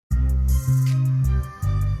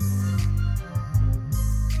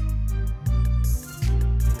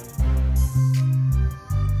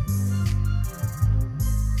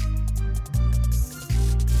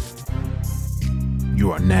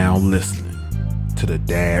now listening to the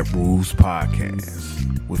Dad Rules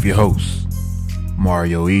Podcast with your hosts,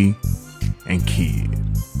 Mario E. and Kid.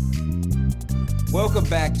 Welcome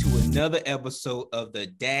back to another episode of the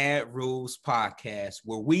Dad Rules Podcast,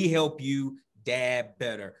 where we help you dad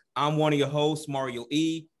better. I'm one of your hosts, Mario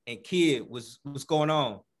E. and Kid. What's going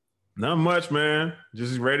on? Not much, man.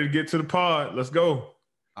 Just ready to get to the pod. Let's go.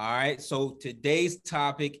 All right. So today's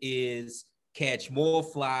topic is catch more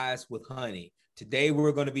flies with honey. Today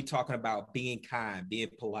we're going to be talking about being kind, being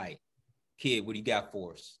polite. Kid, what do you got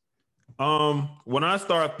for us? When I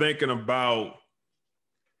start thinking about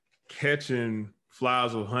catching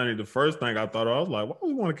flies with honey, the first thing I thought of, I was like, what do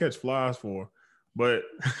we want to catch flies for? But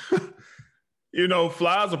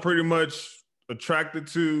flies are pretty much attracted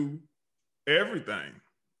to everything.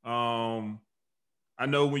 I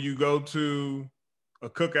know when you go to a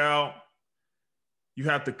cookout, you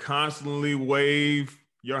have to constantly wave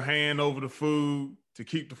your hand over the food to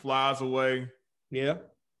keep the flies away. Yeah.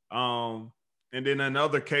 And then in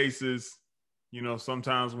other cases,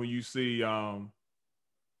 sometimes when you see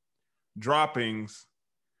droppings,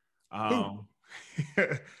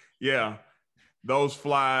 yeah, those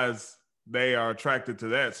flies, they are attracted to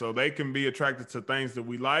that. So they can be attracted to things that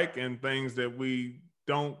we like and things that we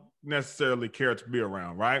don't necessarily care to be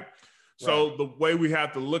around, right? So the way we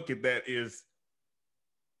have to look at that is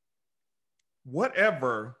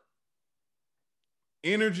whatever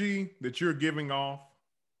energy that you're giving off,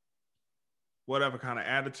 whatever kind of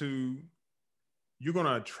attitude, you're going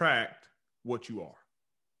to attract what you are.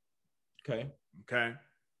 Okay.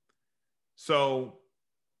 So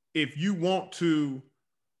if you want to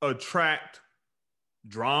attract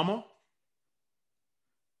drama,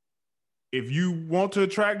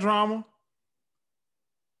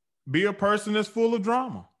 be a person that's full of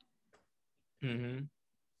drama. Mm-hmm.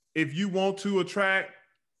 If you want to attract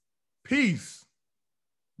peace,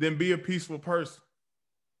 then be a peaceful person.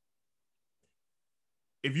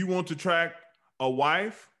 If you want to attract a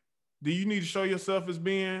wife, then you need to show yourself as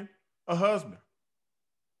being a husband.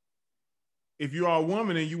 If you are a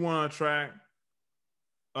woman and you want to attract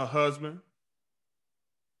a husband,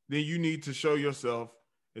 then you need to show yourself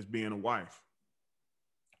as being a wife.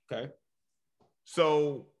 Okay.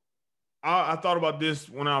 So I thought about this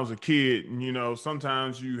when I was a kid. And,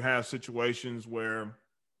 sometimes you have situations where,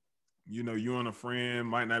 you and a friend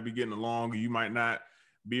might not be getting along, or you might not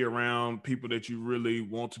be around people that you really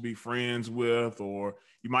want to be friends with, or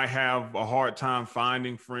you might have a hard time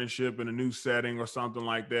finding friendship in a new setting or something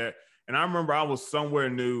like that. And I remember I was somewhere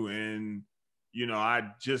new and,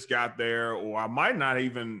 I just got there, or I might not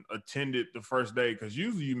even attended the first day, because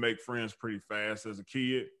usually you make friends pretty fast as a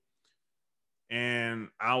kid. And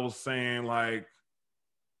I was saying, like,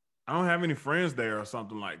 I don't have any friends there or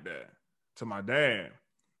something like that to my dad.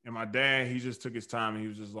 And my dad, he just took his time and he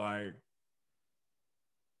was just like,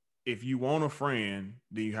 if you want a friend,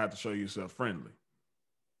 then you have to show yourself friendly.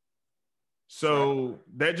 So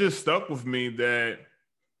that just stuck with me, that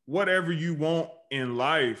whatever you want in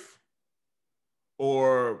life,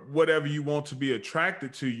 or whatever you want to be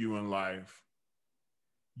attracted to you in life,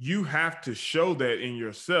 you have to show that in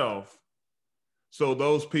yourself. So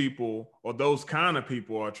those people, or those kind of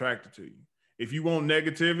people, are attracted to you. If you want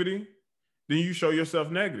negativity, then you show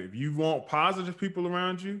yourself negative. You want positive people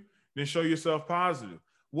around you, then show yourself positive.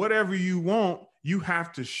 Whatever you want, you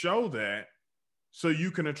have to show that so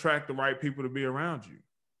you can attract the right people to be around you.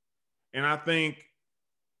 And I think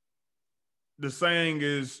the saying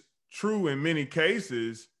is true in many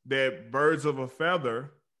cases, that birds of a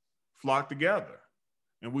feather flock together.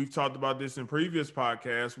 And we've talked about this in previous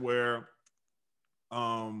podcasts where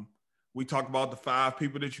we talk about the 5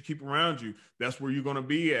 people that you keep around you. That's where you're going to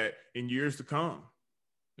be at in years to come.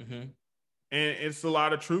 Mm-hmm. And it's a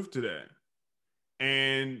lot of truth to that.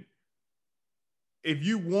 And if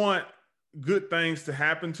you want good things to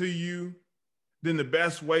happen to you, then the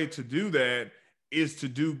best way to do that is to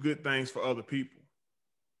do good things for other people.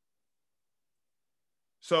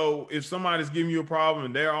 So if somebody's giving you a problem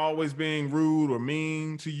and they're always being rude or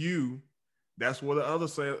mean to you, that's where the other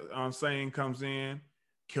saying comes in: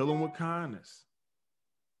 kill them with kindness.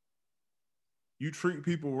 You treat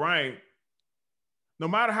people right, no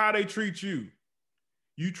matter how they treat you.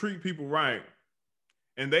 You treat people right,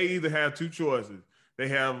 and they either have 2 choices. They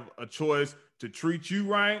have a choice to treat you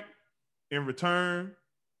right in return,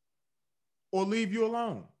 or leave you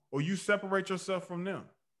alone, or you separate yourself from them.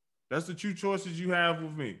 That's the 2 choices you have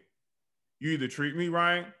with me. You either treat me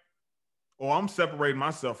right, or I'm separating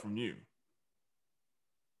myself from you.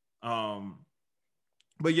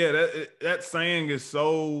 But yeah, that saying is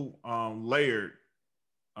so layered.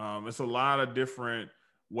 It's a lot of different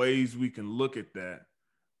ways we can look at that.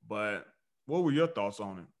 But what were your thoughts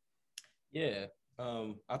on it? Yeah.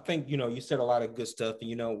 I think, you said a lot of good stuff.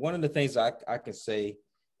 And, one of the things I can say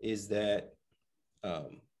is that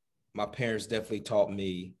my parents definitely taught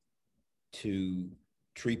me to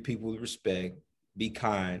treat people with respect, be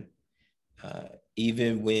kind,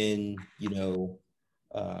 even when,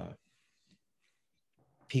 uh,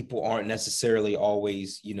 people aren't necessarily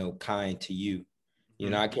always, kind to you.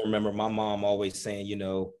 I can remember my mom always saying,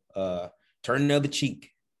 turn the other cheek,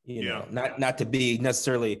 Yeah. not to be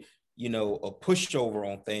necessarily, a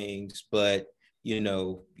pushover on things, but, you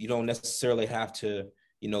don't necessarily have to,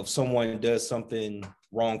 if someone does something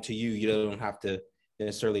wrong to you, you don't have to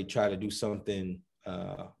necessarily try to do something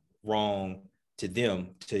wrong to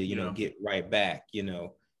them to, Yeah. get right back,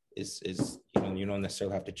 it's you don't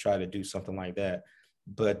necessarily have to try to do something like that,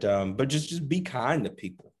 but just be kind to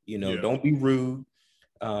people, Yeah. don't be rude,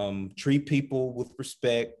 treat people with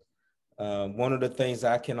respect. One of the things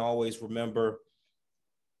I can always remember,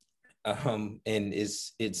 and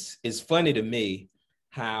it's funny to me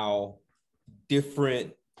how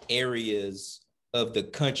different areas of the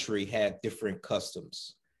country had different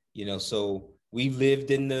customs. So we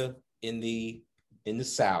lived in the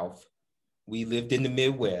South, we lived in the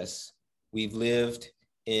Midwest, we've lived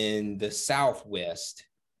in the Southwest,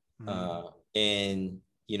 and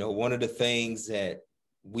one of the things that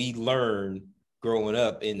we learned growing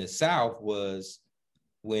up in the South was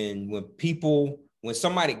when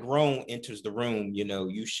somebody grown enters the room,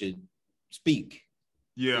 you should speak.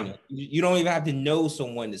 Yeah. You don't even have to know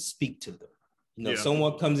someone to speak to them. Yeah.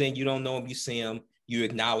 Someone comes in, you don't know them, you see them, you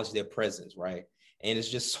acknowledge their presence, right? And it's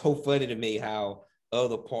just so funny to me how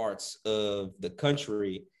other parts of the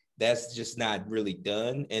country that's just not really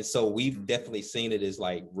done. And so we've definitely seen it as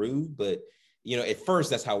like rude, but at first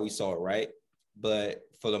that's how we saw it, right? But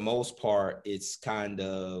for the most part, it's kind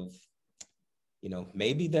of,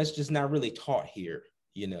 maybe that's just not really taught here,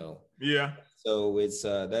 Yeah. so it's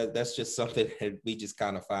that's just something that we just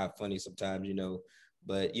kind of find funny sometimes,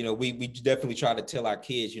 but we definitely try to tell our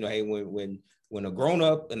kids, hey, when a grown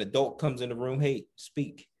up, an adult comes in the room, hey,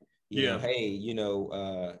 speak. Yeah. Hey,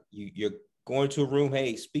 you're going to a room,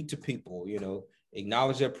 hey, speak to people,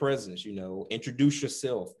 acknowledge their presence, introduce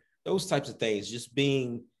yourself, those types of things, just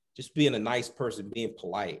being a nice person, being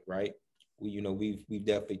polite, right? We've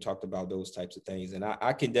definitely talked about those types of things, and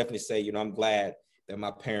I can definitely say, I'm glad that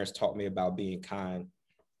my parents taught me about being kind.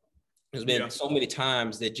 There's been so many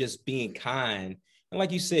times that just being kind, and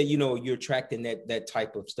like you said, you're attracting that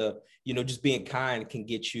type of stuff. Just being kind can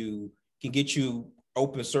get you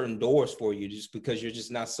open certain doors for you, just because you're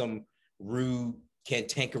just not some rude,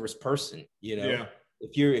 cantankerous person. Yeah.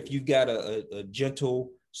 If you've got a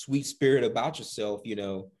gentle, sweet spirit about yourself,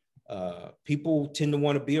 people tend to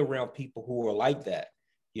want to be around people who are like that.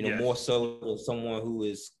 More Yes. so than someone who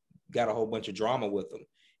is got a whole bunch of drama with them.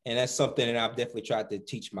 And that's something that I've definitely tried to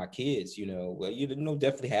teach my kids, well,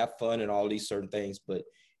 definitely have fun and all these certain things, but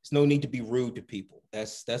it's no need to be rude to people.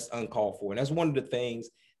 That's uncalled for. And that's one of the things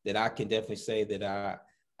that I can definitely say that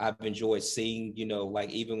I've enjoyed seeing,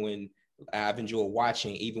 like even when I've enjoyed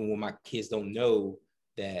watching, even when my kids don't know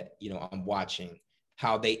that, I'm watching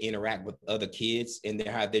how they interact with other kids and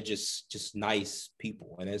how they're just nice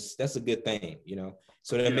people. And that's a good thing,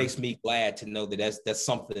 So that makes me glad to know that that's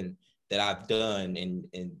something that I've done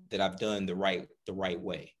and that I've done the right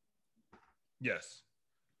way. Yes.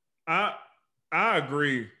 I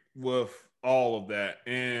agree with all of that.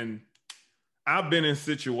 And I've been in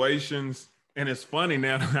situations, and it's funny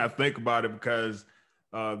now that I think about it, because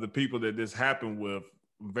the people that this happened with,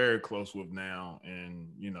 I'm very close with now, and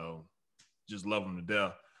just love them to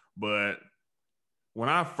death. But when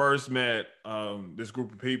I first met this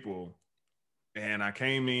group of people, and I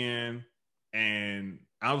came in, and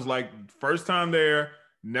I was like, first time there,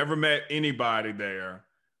 never met anybody there,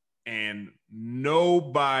 and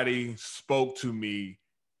nobody spoke to me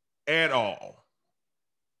at all.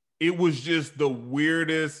 It was just the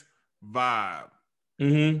weirdest vibe.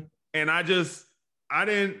 Mm-hmm. And I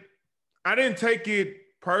didn't take it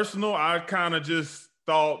personal. I kind of just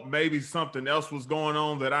thought maybe something else was going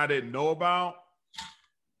on that I didn't know about.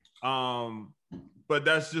 But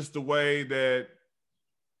that's just the way that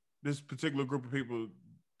this particular group of people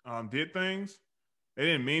did things. They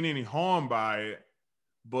didn't mean any harm by it,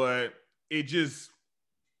 but it just,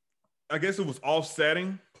 I guess it was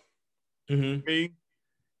offsetting me,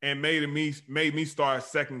 and made me start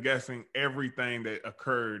second guessing everything that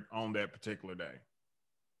occurred on that particular day.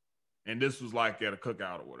 And this was like at a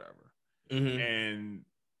cookout or whatever. And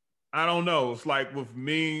I don't know. It's like with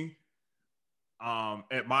me,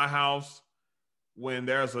 at my house, when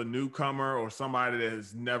there's a newcomer or somebody that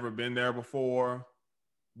has never been there before,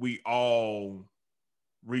 we all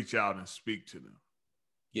reach out and speak to them.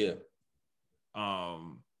 Yeah.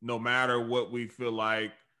 No matter what we feel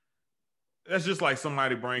like. That's just like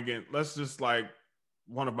somebody let's just like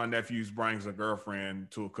one of my nephews brings a girlfriend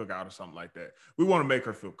to a cookout or something like that. We want to make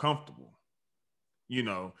her feel comfortable. You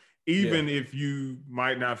know, even if you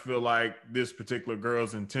might not feel like this particular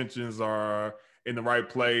girl's intentions are in the right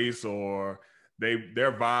place or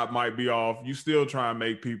their vibe might be off, you still try and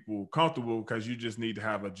make people comfortable because you just need to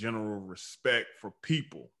have a general respect for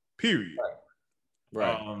people, period.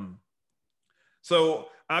 Right. So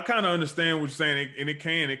I kind of understand what you're saying, and it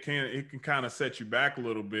can kind of set you back a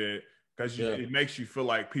little bit because it makes you feel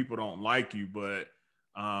like people don't like you. But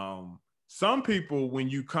some people, when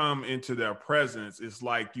you come into their presence, it's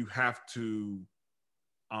like you have to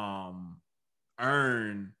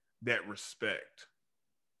earn that respect,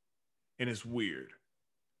 and it's weird.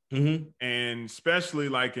 Mm-hmm. And especially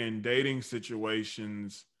like in dating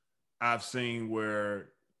situations, I've seen where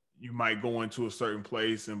you might go into a certain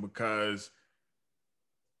place, and because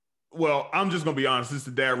well, I'm just gonna be honest. This is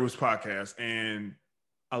the Dad Roots podcast, and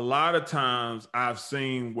a lot of times I've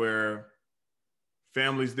seen where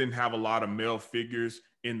families didn't have a lot of male figures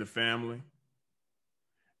in the family,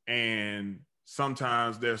 and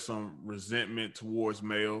sometimes there's some resentment towards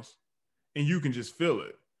males, and you can just feel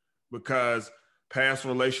it because past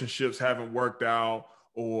relationships haven't worked out,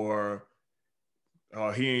 or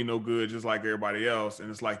he ain't no good, just like everybody else, and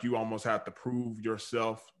it's like you almost have to prove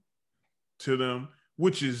yourself to them,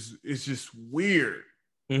 which is it's just weird.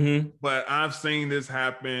 Mm-hmm. But I've seen this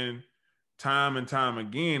happen time and time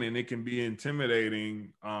again, and it can be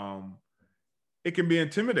intimidating. It can be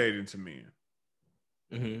intimidating to men.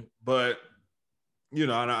 Mm-hmm. But you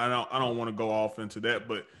know, I don't want to go off into that.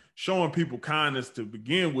 But showing people kindness to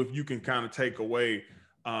begin with, you can kind of take away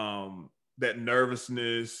that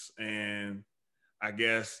nervousness and I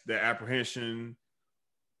guess the apprehension.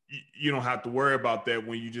 You don't have to worry about that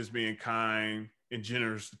when you're just being kind and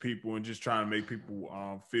generous to people and just trying to make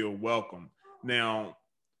people feel welcome. Now,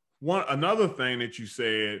 another thing that you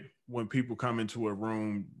said when people come into a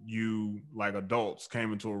room, you like adults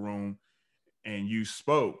came into a room and you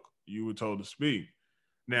spoke, you were told to speak.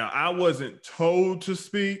 Now, I wasn't told to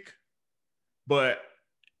speak, but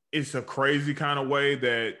it's a crazy kind of way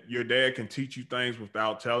that your dad can teach you things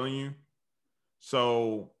without telling you.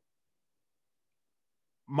 So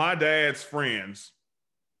my dad's friends,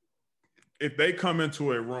 if they come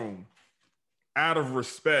into a room, out of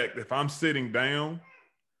respect, if I'm sitting down,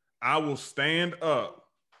 I will stand up,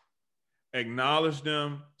 acknowledge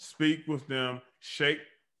them, speak with them, shake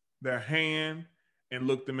their hand, and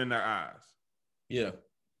look them in their eyes. Yeah.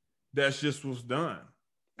 That's just what's done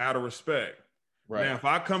out of respect. Right. Now, if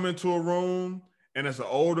I come into a room and it's an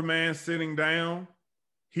older man sitting down,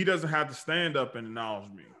 he doesn't have to stand up and acknowledge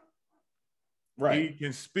me. Right. He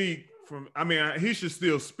can speak he should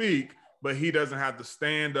still speak, but he doesn't have to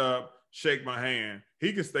stand up, shake my hand.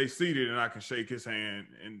 He can stay seated and I can shake his hand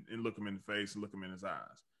and look him in the face and look him in his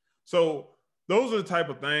eyes. So those are the type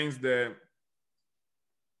of things that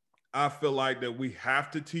I feel like that we have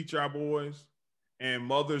to teach our boys. And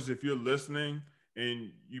mothers, if you're listening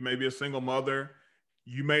and you may be a single mother,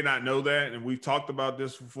 you may not know that. And we've talked about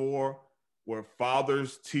this before, where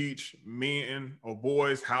fathers teach men or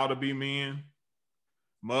boys how to be men.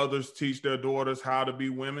 Mothers teach their daughters how to be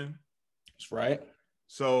women. That's right.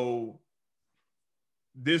 So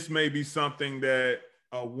this may be something that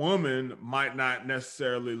a woman might not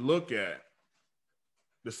necessarily look at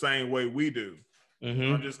the same way we do.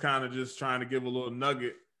 Mm-hmm. I'm just kind of just trying to give a little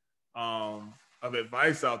nugget of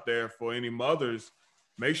advice out there for any mothers.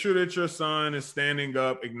 Make sure that your son is standing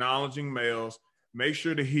up, acknowledging males. Make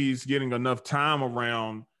sure that he's getting enough time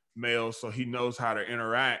around males so he knows how to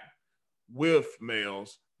interact with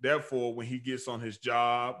males. Therefore, when he gets on his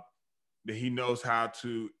job, that he knows how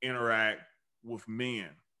to interact with men.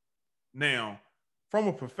 Now, from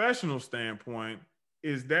a professional standpoint,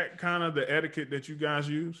 is that kind of the etiquette that you guys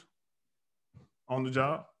use on the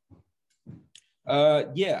job?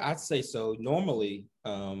 Yeah, I'd say so. Normally,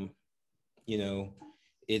 you know,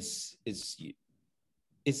 it's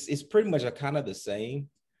pretty much a kind of the same.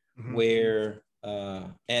 Mm-hmm. Where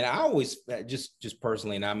and I always just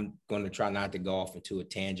personally, and I'm going to try not to go off into a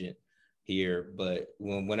tangent here, but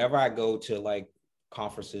whenever I go to like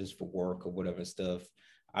conferences for work or whatever stuff,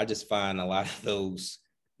 I just find a lot of those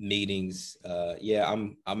meetings.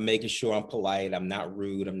 I'm making sure I'm polite. I'm not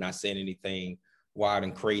rude. I'm not saying anything wild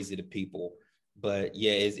and crazy to people. But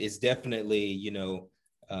yeah, it's definitely, you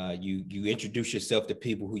introduce yourself to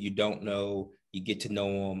people who you don't know. You get to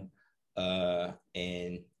know them,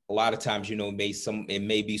 and a lot of times, it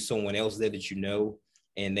may be someone else there that you know,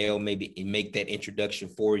 and they'll maybe make that introduction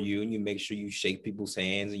for you, and you make sure you shake people's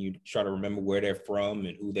hands and you try to remember where they're from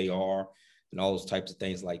and who they are and all those types of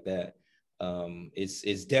things like that.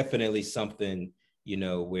 It's definitely something,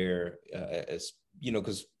 where it's,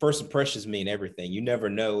 because first impressions mean everything. You never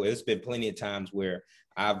know. There's been plenty of times where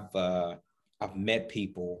I've met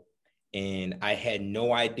people and I had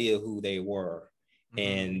no idea who they were.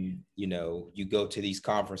 And, you go to these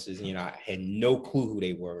conferences and, I had no clue who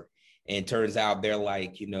they were. And turns out they're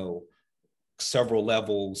like, several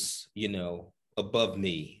levels, above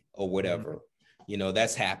me or whatever.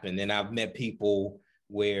 That's happened. And I've met people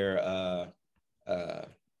where,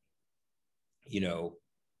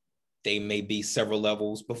 they may be several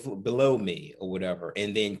levels below me or whatever.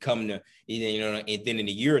 And then come to, and then in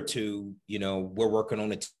a year or two, we're working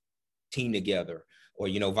on a team together, or,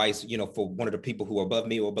 vice, for one of the people who are above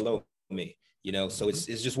me or below me, so it's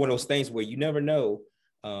just one of those things where you never know.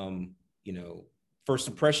 First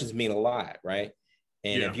impressions mean a lot, right?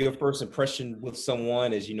 And if your first impression with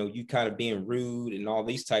someone is, you kind of being rude and all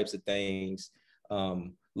these types of things,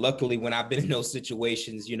 luckily when I've been in those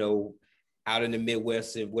situations, out in the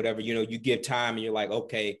Midwest and whatever, you give time and you're like,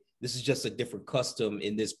 okay, this is just a different custom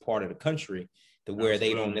in this part of the country, to where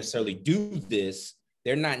they don't necessarily do this.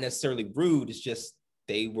 They're not necessarily rude. It's just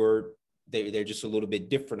they're just a little bit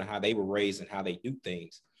different of how they were raised and how they do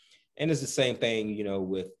things. And it's the same thing,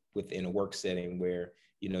 within a work setting where,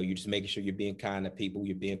 you're just making sure you're being kind to people,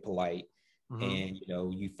 you're being polite. And,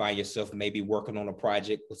 you find yourself maybe working on a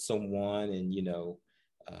project with someone and,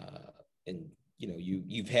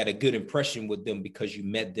 you've had a good impression with them because you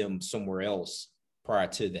met them somewhere else prior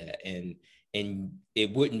to that. And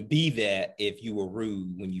it wouldn't be that if you were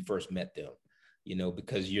rude when you first met them,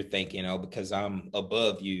 because you're thinking, oh, because I'm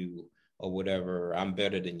above you or whatever, I'm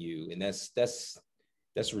better than you. And that's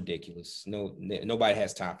ridiculous. No, nobody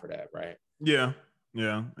has time for that. Right. Yeah.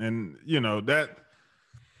 Yeah. And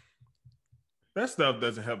that stuff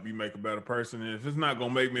doesn't help you make a better person. And if it's not going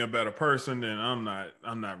to make me a better person, then I'm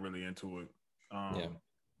not really into it.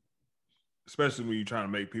 Especially when you're trying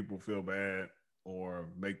to make people feel bad or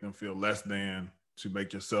make them feel less than to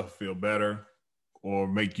make yourself feel better or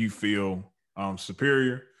make you feel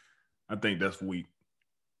superior. I think that's weak.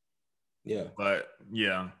 Yeah. But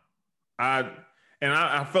yeah, I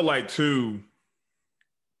feel like too,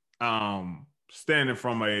 standing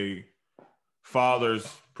from a father's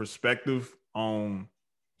perspective on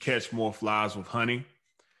Catch More Flies with Honey,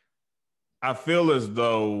 I feel as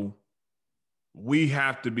though we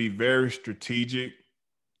have to be very strategic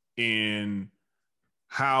in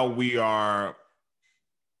how we are,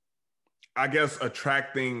 I guess,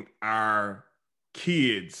 attracting our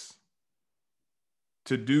kids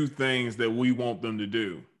to do things that we want them to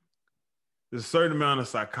do. There's a certain amount of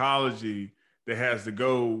psychology that has to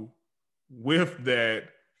go with that,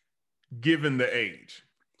 given the age.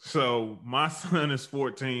 So my son is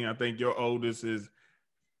 14. I think your oldest is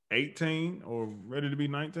 18 or ready to be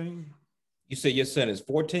 19. You say your son is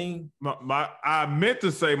 14? I meant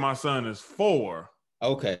to say my son is 4.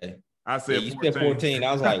 Okay. I said, you 14. Said 14.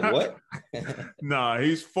 I was like, what? Nah,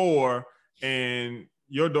 he's 4. And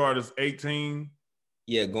your daughter's 18.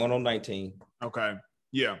 Yeah, going on 19. Okay.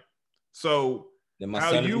 Yeah. So then my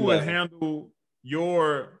how son you would handle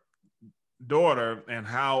your daughter and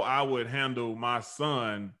how I would handle my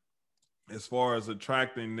son as far as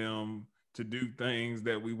attracting them to do things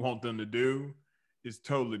that we want them to do is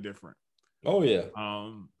totally different. Oh yeah.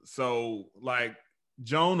 So like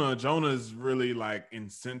Jonah is really like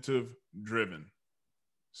incentive driven.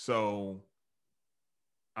 So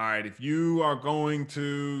all right, if you are going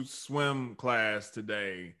to swim class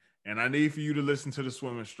today and I need for you to listen to the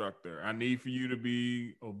swim instructor, I need for you to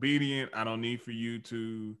be obedient. I don't need for you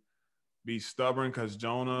to be stubborn, because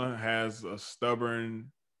Jonah has a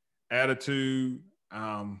stubborn attitude.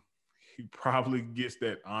 He probably gets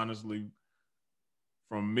that honestly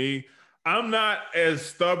from me. I'm not as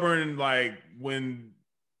stubborn like when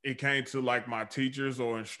it came to like my teachers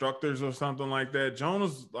or instructors or something like that.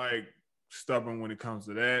 Jonah's like stubborn when it comes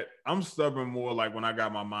to that. I'm stubborn more like when I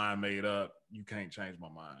got my mind made up, you can't change my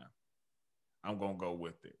mind. I'm going to go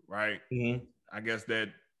with it, right? Mm-hmm. I guess that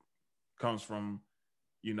comes from,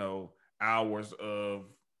 hours of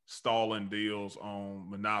stalling deals on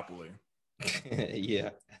Monopoly.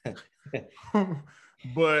 Yeah.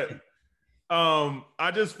 But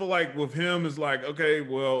I just feel like with him it's like, okay,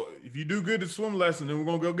 well, if you do good at swim lesson, then we're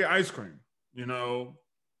gonna go get ice cream. You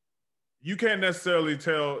can't necessarily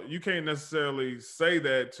say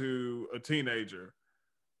that to a teenager.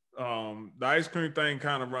 The ice cream thing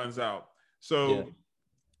kind of runs out. So,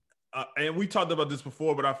 and we talked about this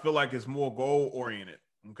before, but I feel like it's more goal oriented.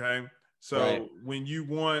 Okay. So when you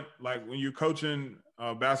want, like when you're coaching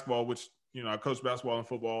basketball, which, you know, I coach basketball and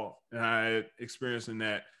football, and I had experience in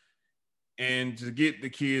that. And to get the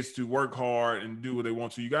kids to work hard and do what they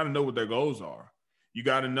want to, you got to know what their goals are. You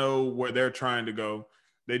got to know where they're trying to go.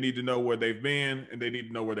 They need to know where they've been, and they need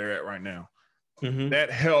to know where they're at right now. Mm-hmm.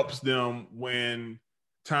 That helps them when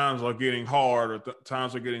times are getting hard or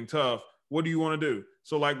times are getting tough. What do you want to do?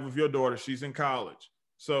 So like with your daughter, she's in college.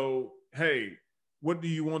 So, hey, what do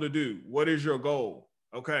you want to do? What is your goal?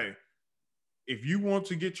 Okay. If you want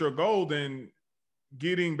to get your goal, then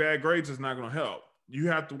getting bad grades is not going to help. You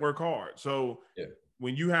have to work hard. So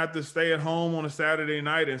when you have to stay at home on a Saturday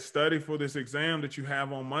night and study for this exam that you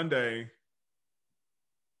have on Monday,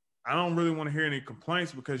 I don't really want to hear any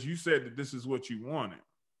complaints, because you said that this is what you wanted.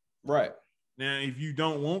 Right. Now, if you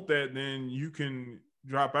don't want that, then you can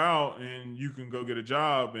drop out and you can go get a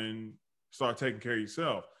job and start taking care of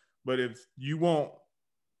yourself. But if you want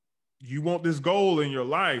this goal in your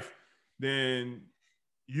life, then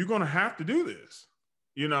you're going to have to do this,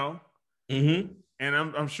 you know? Mm-hmm. And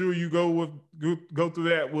I'm sure you go through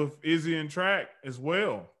that with Izzy and track as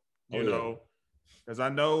well, you know, because I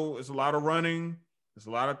know it's a lot of running. There's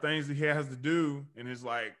a lot of things that he has to do. And it's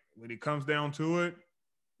like, when it comes down to it,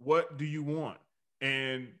 what do you want?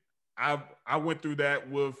 And I went through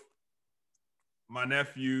that with my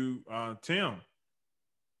nephew, Tim,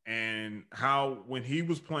 and how when he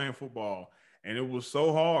was playing football, and it was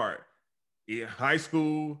so hard in high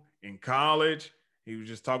school, in college, he was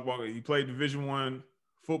just talking about, he played Division I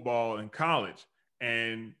football in college.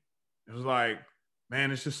 And it was like,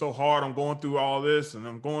 man, it's just so hard. I'm going through all this and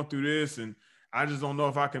I'm going through this, and I just don't know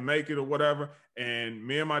if I can make it or whatever. And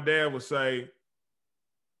me and my dad would say,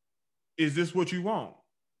 is this what you want?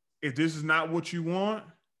 If this is not what you want,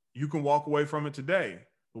 you can walk away from it today.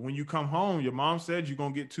 But when you come home, your mom said you're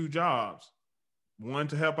going to get 2 jobs, one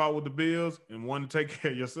to help out with the bills and one to take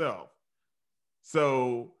care of yourself.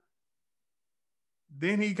 So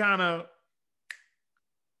then he kind of,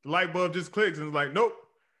 the light bulb just clicks and is like, nope,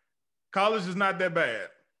 college is not that bad.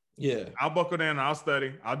 Yeah. I'll buckle down, I'll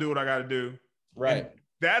study, I'll do what I got to do. Right. And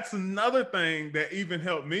that's another thing that even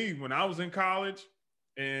helped me when I was in college,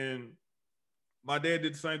 and my dad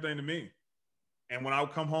did the same thing to me. And when I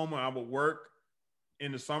would come home and I would work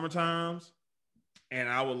in the summer times, and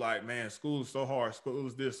I would like, man, school is so hard. School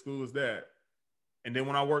is this, school is that. And then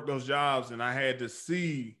when I worked those jobs and I had to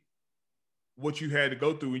see what you had to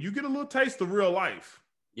go through, and you get a little taste of real life.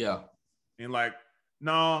 Yeah. And like,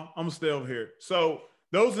 no, I'm gonna stay over here. So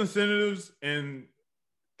those incentives and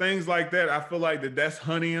things like that, I feel like that's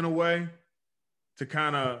honey in a way to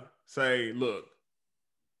kind of say, look,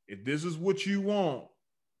 if this is what you want,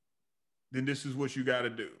 then this is what you got to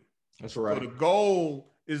do. That's right. So the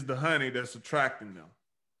goal is the honey that's attracting them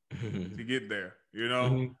to get there, you know?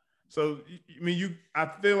 Mm-hmm. So, I mean, I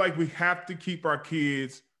feel like we have to keep our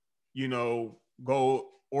kids, you know, goal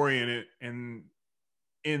oriented. And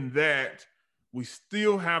in that, we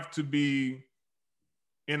still have to be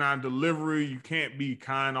in our delivery. You can't be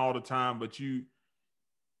kind all the time, but you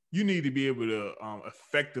need to be able to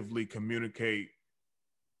effectively communicate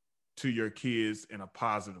to your kids in a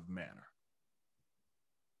positive manner.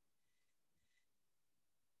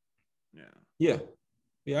 Yeah,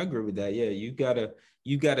 I agree with that. Yeah, you gotta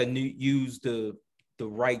use the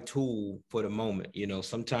right tool for the moment. You know,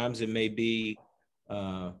 sometimes it may be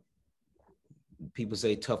people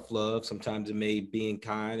say tough love. Sometimes it may be being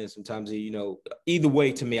kind, and sometimes, you know, either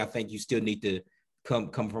way, to me, I think you still need to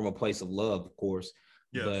come from a place of love, of course.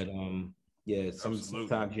 Yes. But yeah,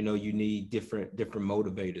 sometimes, you know, you need different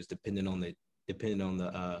motivators depending on the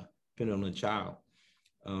child.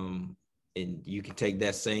 And you can take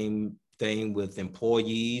that same thing with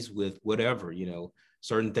employees, with whatever, you know,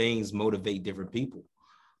 certain things motivate different people.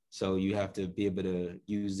 So you have to be able to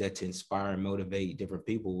use that to inspire and motivate different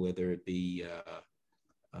people, whether it be,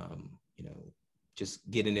 you know, just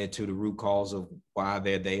getting into the root cause of why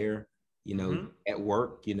they're there, you know, at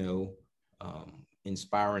work, you know,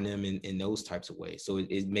 inspiring them in those types of ways. So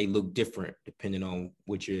it may look different depending on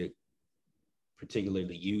what you're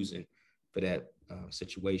particularly using for that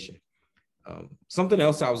situation. Something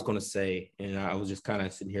else I was going to say, and I was just kind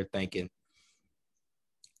of sitting here thinking,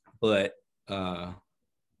 but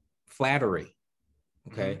flattery,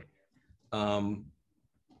 okay?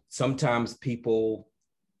 Sometimes people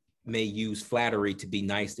may use flattery to be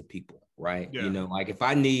nice to people, right? Yeah. You know, like if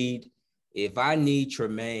I need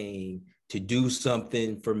Tremaine to do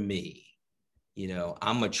something for me, you know,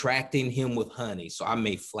 I'm attracting him with honey, so I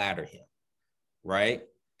may flatter him, right?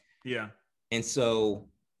 Yeah. And so,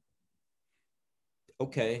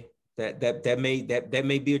 okay, that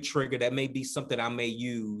may be a trigger. That may be something I may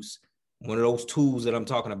use one of those tools that I'm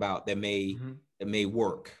talking about that Mm-hmm. may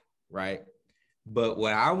work, right? But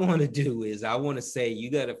what I want to do is I want to say you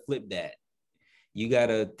got to flip that. You got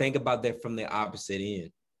to think about that from the opposite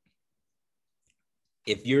end.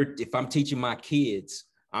 If I'm teaching my kids,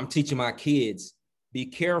 be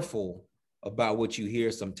careful about what you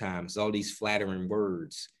hear sometimes, all these flattering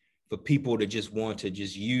words for people to just want to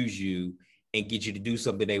just use you and get you to do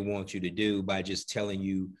something they want you to do by just telling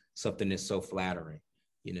you something that's so flattering,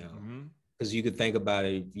 you know. Mm-hmm. Because you could think about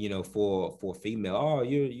it, you know, for a female, oh,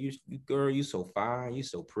 you girl, you so fine, you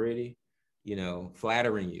so pretty, you know,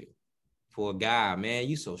 flattering you. For a guy, man,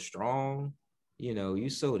 you so strong, you know, you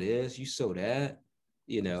so this, you so that,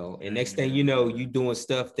 you know, and next thing you know, you doing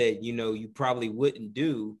stuff that, you know, you probably wouldn't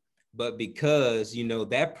do, but because, you know,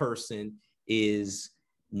 that person is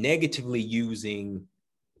negatively using,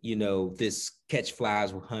 you know, this catch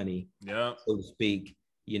flies with honey, Yeah. so to speak,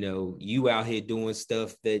 you know, you out here doing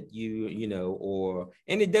stuff that you know, or,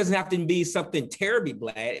 and it doesn't have to be something terribly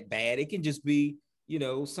bad. It can just be, you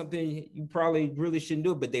know, something you probably really shouldn't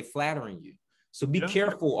do, but they're flattering you. So be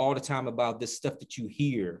careful all the time about this stuff that you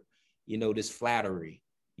hear, you know, this flattery,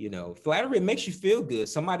 you know, flattery makes you feel good.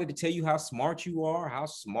 Somebody to tell you how smart you are, how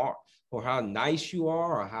smart or how nice you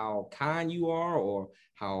are, or how kind you are, or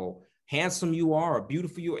how handsome you are, or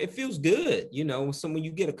beautiful you are. It feels good, you know, when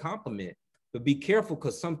you get a compliment. But be careful,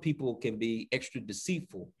 because some people can be extra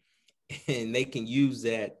deceitful and they can use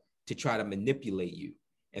that to try to manipulate you.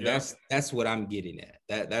 And that's what I'm getting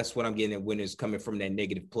at. That's what I'm getting at when it's coming from that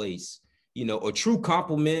negative place. You know, a true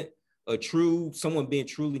compliment, someone being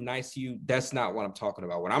truly nice to you, that's not what I'm talking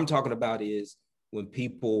about. What I'm talking about is when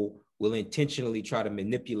people will intentionally try to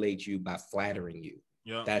manipulate you by flattering you.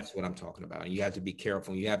 Yeah. That's what I'm talking about. And you have to be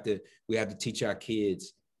careful. We have to teach our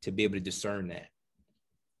kids to be able to discern that.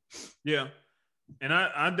 Yeah. And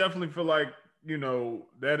I definitely feel like, you know,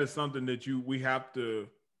 that is something that we have to,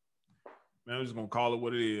 man, I'm just going to call it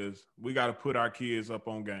what it is. We got to put our kids up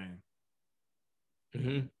on game.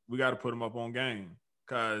 Mm-hmm. We got to put them up on game,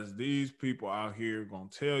 because these people out here going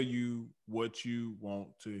to tell you what you want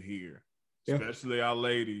to hear, especially our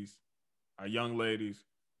ladies, our young ladies.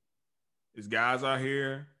 There's guys out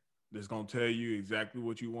here that's going to tell you exactly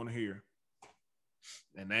what you want to hear.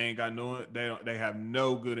 And they ain't got they have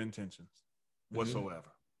no good intentions whatsoever.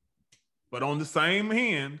 Mm-hmm. But on the same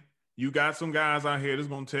hand, you got some guys out here that's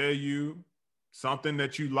going to tell you something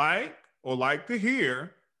that you like or like to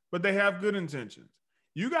hear, but they have good intentions.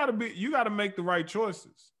 You got to make the right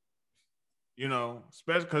choices, you know,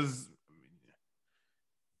 especially because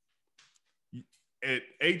at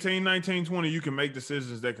 18, 19, 20, you can make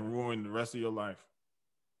decisions that can ruin the rest of your life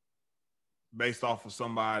based off of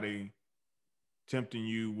somebody tempting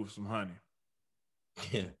you with some honey.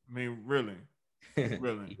 Yeah. I mean, really,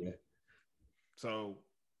 really. Yeah. So,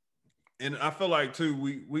 and I feel like too,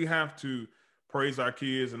 we have to praise our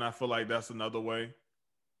kids, and I feel like that's another way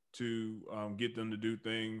to get them to do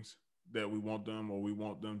things that we want them, or we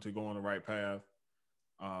want them to go on the right path.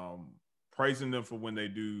 Praising them for when they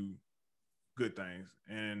do good things,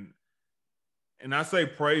 and I say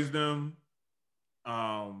praise them,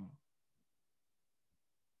 and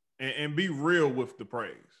be real with the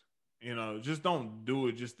praise. You know, just don't do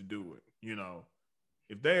it just to do it. You know,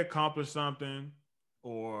 if they accomplish something,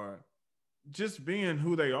 or just being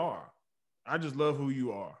who they are, I just love who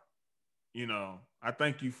you are. You know, I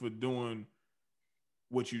thank you for doing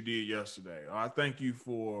what you did yesterday. Or I thank you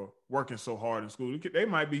for working so hard in school. They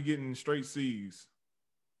might be getting straight C's,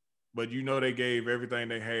 but you know they gave everything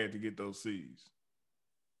they had to get those C's.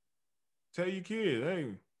 Tell your kid, hey,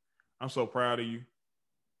 I'm so proud of you.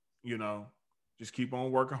 You know, just keep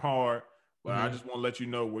on working hard. But I just want to let you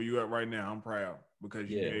know where you at right now. I'm proud because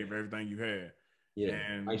you gave everything you had. Yeah,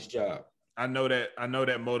 and nice job. I know that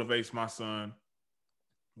motivates my son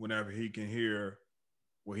whenever he can hear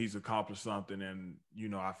where he's accomplished something, and you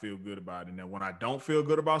know, I feel good about it. And then when I don't feel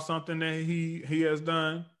good about something that he has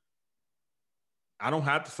done, I don't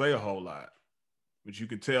have to say a whole lot, but you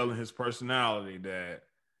can tell in his personality that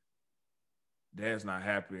Dad's not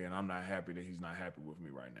happy, and I'm not happy that he's not happy with me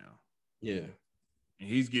right now. Yeah. And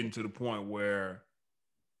he's getting to the point where,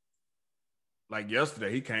 like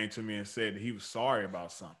yesterday, he came to me and said that he was sorry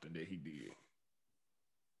about something that he did.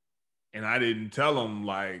 And I didn't tell him,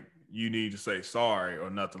 like, you need to say sorry or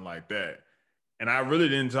nothing like that. And I really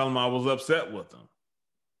didn't tell him I was upset with him.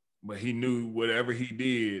 But he knew whatever he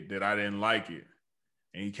did that I didn't like it.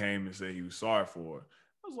 And he came and said he was sorry for it.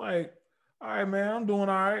 I was like, all right, man, I'm doing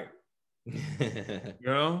all right. You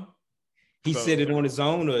know? He said it on his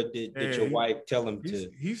own, or did your wife tell him to?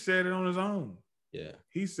 He said it on his own. Yeah.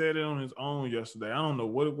 He said it on his own yesterday. I don't know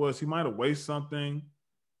what it was. He might have wasted something.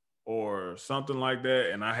 or something like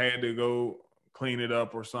that, and I had to go clean it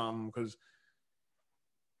up or something, because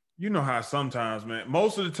you know how sometimes, man,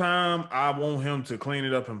 most of the time I want him to clean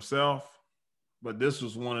it up himself, but this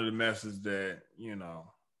was one of the messes that, you know,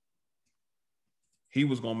 he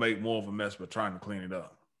was going to make more of a mess by trying to clean it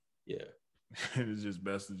up. Yeah. It's just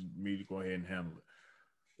best for me to go ahead and handle it.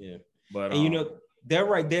 Yeah. But, and, you know, that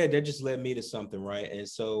right there, that just led me to something, right? And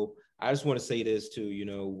so I just want to say this too, you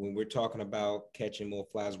know, when we're talking about catching more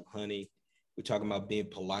flies with honey, we're talking about being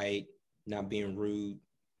polite, not being rude.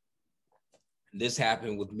 This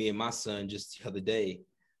happened with me and my son just the other day.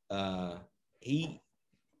 I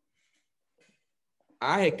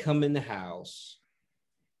had come in the house,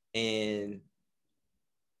 and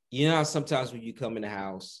you know how sometimes when you come in the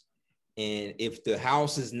house, and if the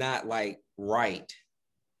house is not like right,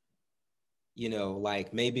 you know,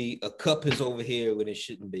 like maybe a cup is over here when it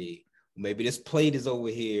shouldn't be, maybe this plate is over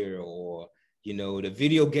here, or, you know, the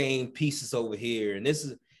video game piece is over here, and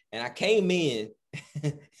I came in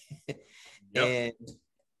and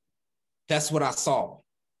that's what I saw,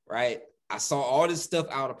 right? I saw all this stuff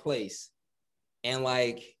out of place, and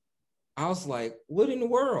like, I was like, what in the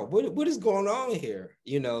world? What is going on here?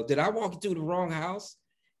 You know, did I walk into the wrong house?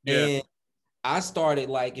 yeah. And I started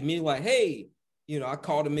like immediately like, hey, you know, I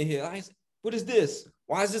called him in here. I said, what is this?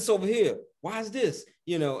 Why is this over here? Why is this?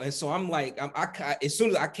 You know, and so I'm like, as soon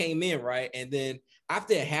as I came in, right? And then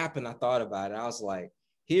after it happened, I thought about it. I was like,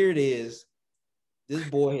 here it is. This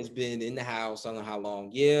boy has been in the house, I don't know how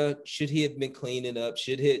long. Yeah, should he have been cleaning up?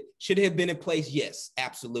 Should he have been in place? Yes,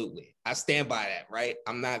 absolutely. I stand by that, right?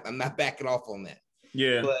 I'm not backing off on that.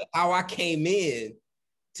 Yeah. But how I came in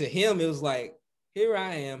to him, it was like, here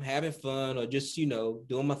I am having fun, or just, you know,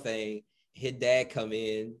 doing my thing. His dad come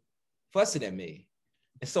in fussing at me.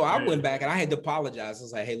 And so I went back and I had to apologize. I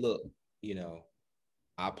was like, hey, look, you know,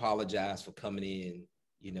 I apologize for coming in,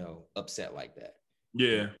 you know, upset like that.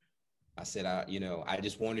 Yeah. I said, I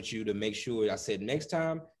just wanted you to make sure. I said, next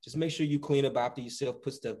time, just make sure you clean up after yourself,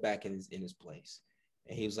 put stuff back in his place.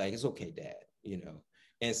 And he was like, it's okay, Dad, you know.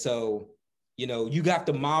 And so, you know, you got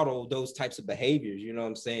to model those types of behaviors. You know what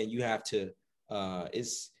I'm saying? You have to,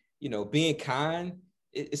 it's, you know, being kind.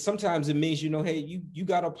 Sometimes it means, you know, hey, you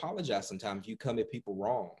got to apologize sometimes. You come at people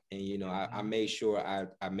wrong. And, you know, I made sure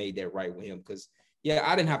I made that right with him, because, yeah,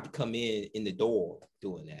 I didn't have to come in the door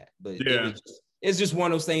doing that. But it's just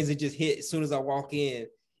one of those things that just hit as soon as I walk in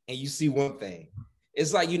and you see one thing.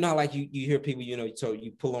 It's like, you know, like you hear people, you know, so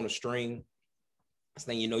you pull on a string. This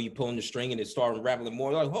thing, you know, you pull on the string and it starts unraveling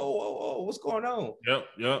more. Like, oh, what's going on? Yep.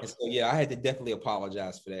 And so, yeah, I had to definitely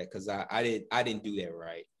apologize for that, because I didn't do that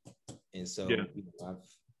right. And so, you know,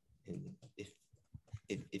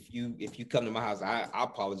 if you come to my house, I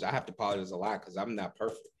apologize. I have to apologize a lot, because I'm not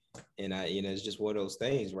perfect, and you know, it's just one of those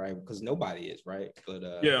things, right? Because nobody is, right? But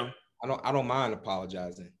I don't mind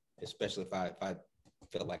apologizing, especially if I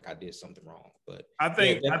feel like I did something wrong. But I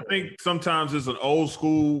think sometimes it's an old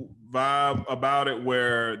school vibe about it,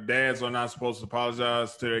 where dads are not supposed to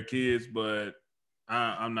apologize to their kids, but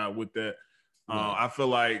I'm not with that. I feel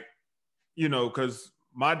like, you know, because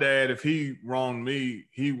my dad, if he wronged me,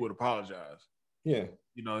 he would apologize. Yeah.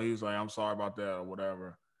 You know, he was like, I'm sorry about that or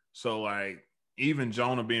whatever. So like, even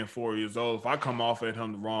Jonah being 4 years old, if I come off at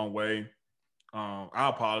him the wrong way, I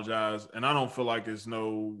apologize, and I don't feel like it's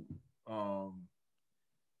no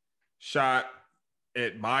shot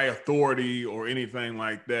at my authority or anything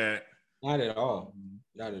like that. Not at all.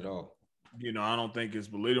 Not at all. You know, I don't think it's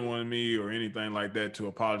belittling me or anything like that to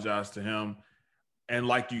apologize to him. And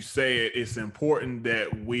like you said, it's important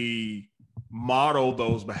that we model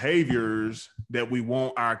those behaviors that we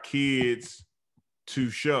want our kids to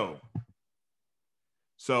show.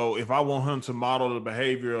 So if I want him to model the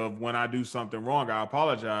behavior of, when I do something wrong, I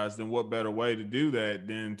apologize, then what better way to do that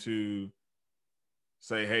than to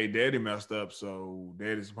say, hey, Daddy messed up, so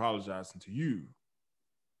Daddy's apologizing to you.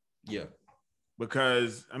 Yeah.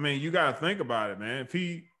 Because, I mean, you got to think about it, man. If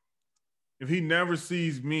he never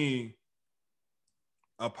sees me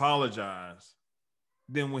apologize,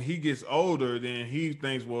 then when he gets older, then he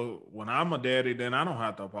thinks, well, when I'm a daddy, then I don't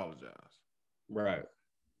have to apologize. Right.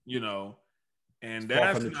 You know, and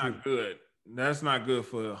that's not good. That's not good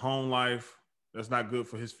for home life. That's not good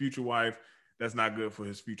for his future wife. That's not good for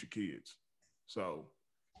his future kids. So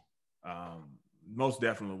most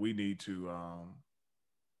definitely we need to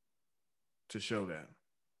show that.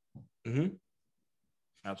 Mm-hmm.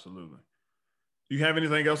 Absolutely. Do you have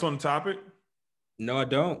anything else on the topic? No, I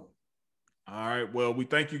don't. All right. Well, we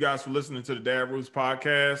thank you guys for listening to the Dad Roots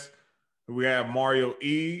podcast. We have Mario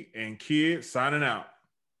E and Kid signing out.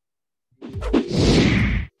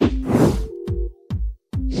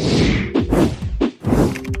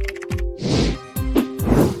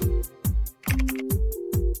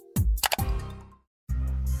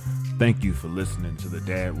 Thank you for listening to the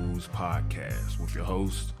Dad Rules Podcast with your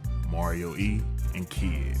hosts, Mario E. and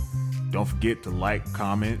Kid. Don't forget to like,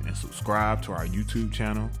 comment, and subscribe to our YouTube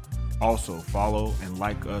channel. Also, follow and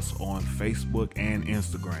like us on Facebook and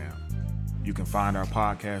Instagram. You can find our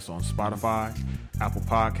podcast on Spotify, Apple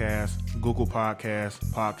Podcasts, Google Podcasts,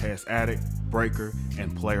 Podcast Addict, Breaker,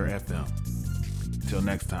 and Player FM. Till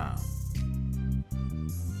next time.